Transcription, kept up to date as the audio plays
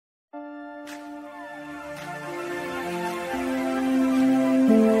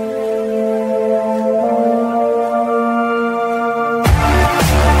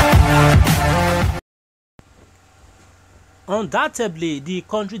Undoubtedly, the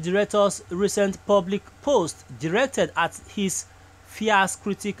country director's recent public post directed at his fierce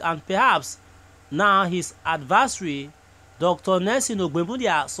critic and perhaps now his adversary, Dr. Nelson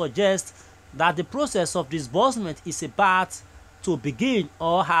Ogbemudia, suggests that the process of disbursement is about to begin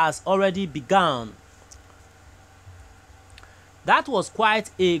or has already begun. That was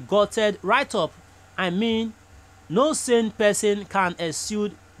quite a gutted write-up. I mean, no sane person can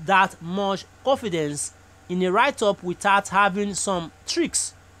exude that much confidence in a write-up without having some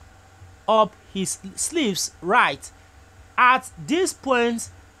tricks up his sleeves, right? At this point,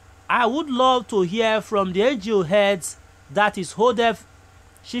 I would love to hear from the NGO heads, that is HODEF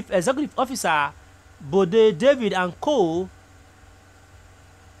Chief Executive Officer Bode David and co.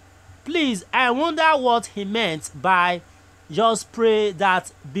 Please, I wonder what he meant by just pray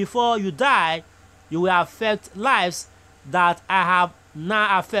that before you die, you will affect lives that I have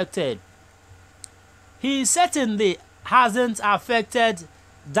now affected. He certainly hasn't affected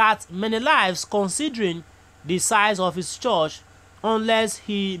that many lives considering the size of his church, unless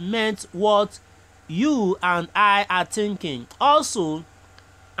he meant what you and I are thinking. Also,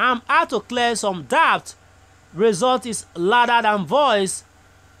 I'm out to clear some doubt. Result is louder than voice.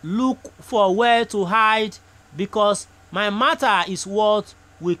 Look for where to hide, because my matter is what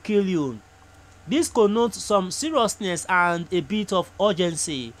will kill you. This connotes some seriousness and a bit of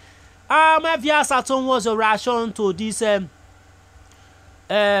urgency. My dear Saturn, was your reaction to this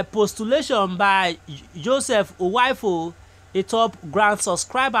postulation by Joseph Owifo, a top grand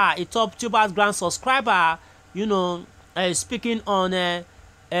subscriber, a top Theobarth grand subscriber, speaking on a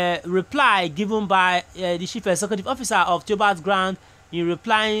reply given by the Chief Executive Officer of Theobarth Grand in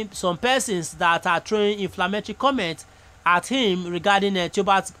replying some persons that are throwing inflammatory comments at him regarding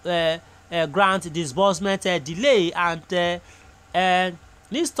Theobarth Grand disbursement delay, and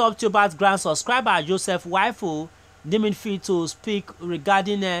this top Theobarth Grand subscriber Joseph Owifo deemed fit to speak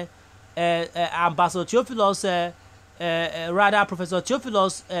regarding Ambassador Theophillus, rather Professor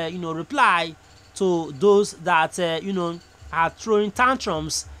Theophillus, reply to those that are throwing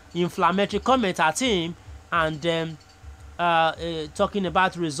tantrums, inflammatory comment at him, and talking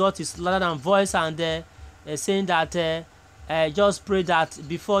about result is louder than voice, and saying that just pray that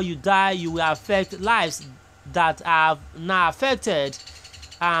before you die you will affect lives that have now affected,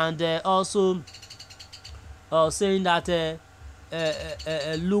 and also saying that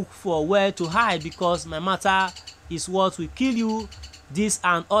look for where to hide, because my matter is what will kill you. This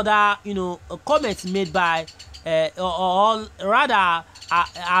and other comments made by or rather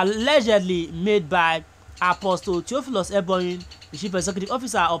allegedly made by Apostle Theophilus Ebonyi, the Chief Executive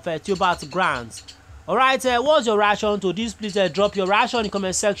Officer of Theobarth Grants. Alright, what's your reaction to this? Please drop your reaction in the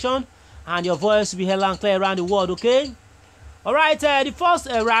comment section, and your voice will be held and clear around the world, okay? Alright, the first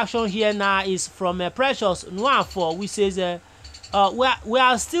reaction here now is from Precious Nwafor, which says we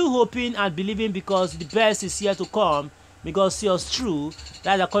are still hoping and believing because the best is yet to come. May God see us through.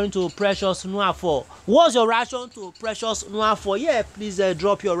 That's according to Precious Nwafor. What's your reaction to Precious Nwafor? Yeah, please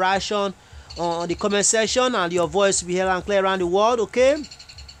drop your reaction on the comment section, and your voice will be held and clear around the world, okay?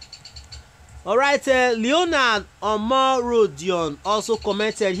 Alright, Leonard Omorodion also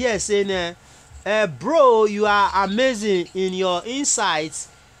commented here saying, bro, you are amazing in your insights.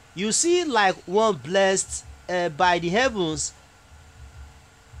 You see like one blessed by the heavens.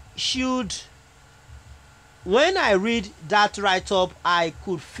 When I read that write-up, I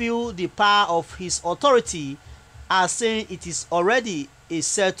could feel the power of his authority as saying it is already a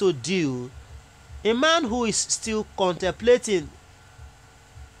settled deal. A man who is still contemplating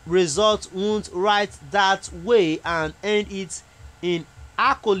results won't write that way and end it in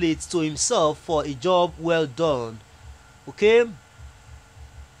accolades to himself for a job well done. Okay,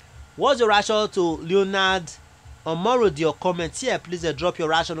 what's your reaction to Leonard Omorodion comment here? Please drop your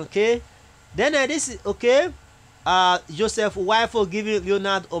reaction, okay? Then this is okay. Joseph Owifo giving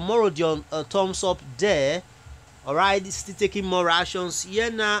Leonard Omorodion a thumbs up there. Alright, still taking more reactions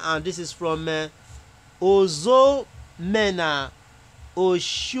here now, and this is from Ozomena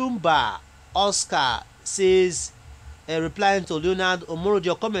Oshumba Oscar, says replying to Leonard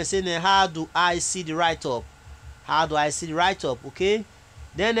Omorodion comment saying, how do I see the write-up? How do I see the write-up? Okay.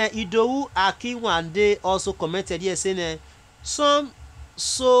 Then Idowu Akinwande also commented here saying, some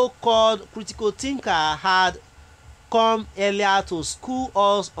so-called critical thinker had come earlier to school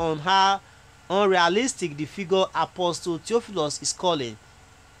us on how unrealistic the figure Apostle Theophilus is calling.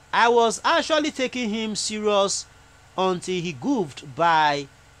 I was actually taking him serious until he goofed by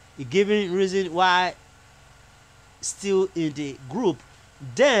giving reason why still in the group,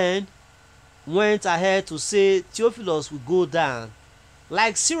 then went ahead to say Theophilus will go down.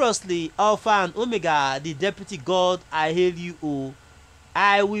 Like seriously, Alpha and Omega, the deputy God, I hail you, oh.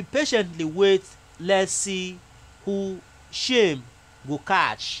 I will patiently wait. Let's see who shame go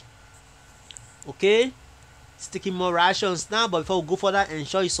catch. Okay, sticking more rations now, but before we go further,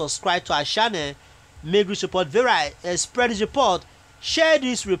 ensure you subscribe to our channel, make this report very spread this report, share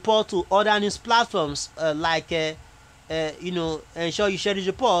this report to other news platforms ensure you share this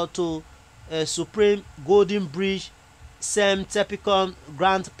report to Supreme, Golden Bridge, Sem Tepicon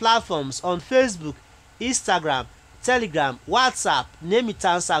grant platforms on Facebook, Instagram, Telegram, WhatsApp, name it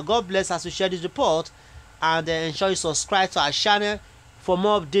answer. God bless as you share this report, and ensure you subscribe to our channel for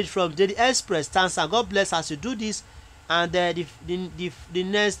more updates from Daily Express. Thanks and God bless as you do this. And the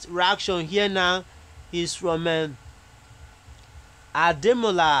next reaction here now is from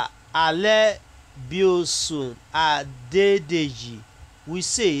Ademola Alebiosun Adedeji, which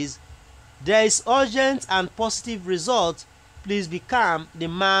says, there is urgent and positive result. Please be calm. The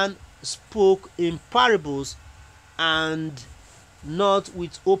man spoke in parables and not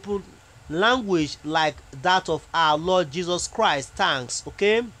with open language like that of our Lord Jesus Christ. Thanks.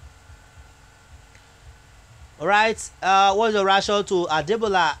 Okay. Alright, what's your reaction to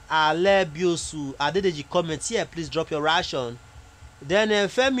Adebola Alebiosu Adedeji comment here? Please drop your reaction. Then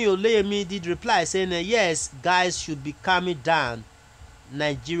Femi Oleyemi did reply saying, yes, guys should be calming down.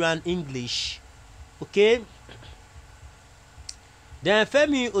 Nigerian English. Okay. Then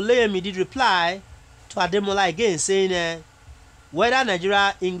Femi Oleyemi did reply to Ademola again saying, whether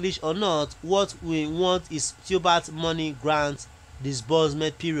Nigeria English or not, what we want is Theobarth money grant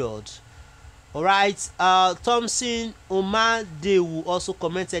disbursement period. Alright, Thompson Omadewu also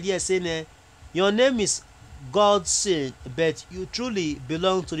commented here saying, your name is Godson, but you truly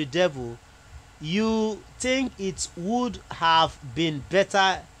belong to the devil. You think it would have been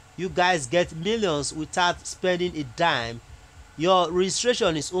better you guys get millions without spending a dime. Your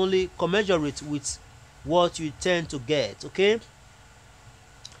registration is only commensurate with what you tend to get. Okay.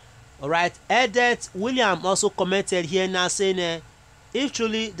 Alright, Edith William also commented here now saying, if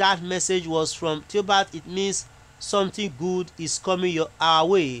truly that message was from Theobarth, it means something good is coming our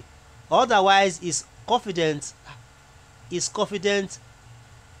way. Otherwise, is confident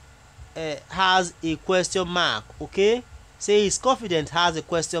has a question mark. Okay, say is confident has a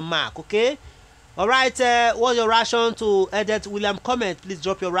question mark. Okay. Alright, what's your reaction to Edith William comment? Please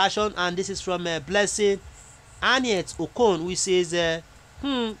drop your reaction. And this is from Blessing Aniet Okon, which says,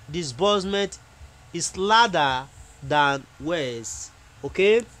 disbursement is ladder than words.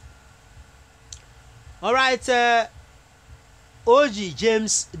 Okay. Alright, OG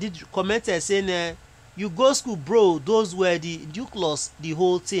James did commented saying, you go school, bro, those were the nucleus, the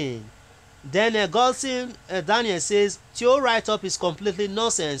whole thing. Then Golson Daniel says, Theo write-up is completely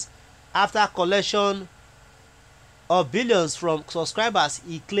nonsense. After collection of billions from subscribers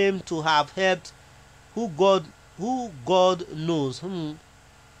he claimed to have helped, who God knows.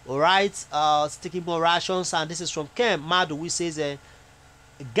 Alright, sticking more rations, and this is from Kem Madu, which says,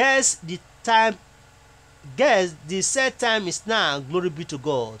 guess the set time is now, glory be to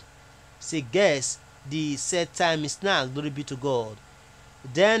God. Say, guess the set time is now, glory be to God.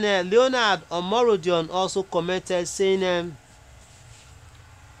 Then Leonard Omorodion also commented saying,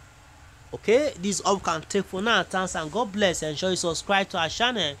 okay, this all we can take for now. Thanks and God bless. Ensure you subscribe to our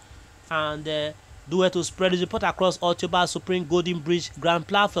channel and do it to spread this report across all Theobarth Supreme, Golden Bridge grand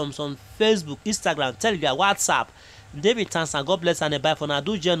platforms on Facebook, Instagram, Telegram, WhatsApp. David, thanks and God bless, and bye for now.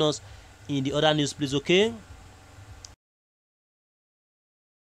 Do join us in the other news, please. Okay.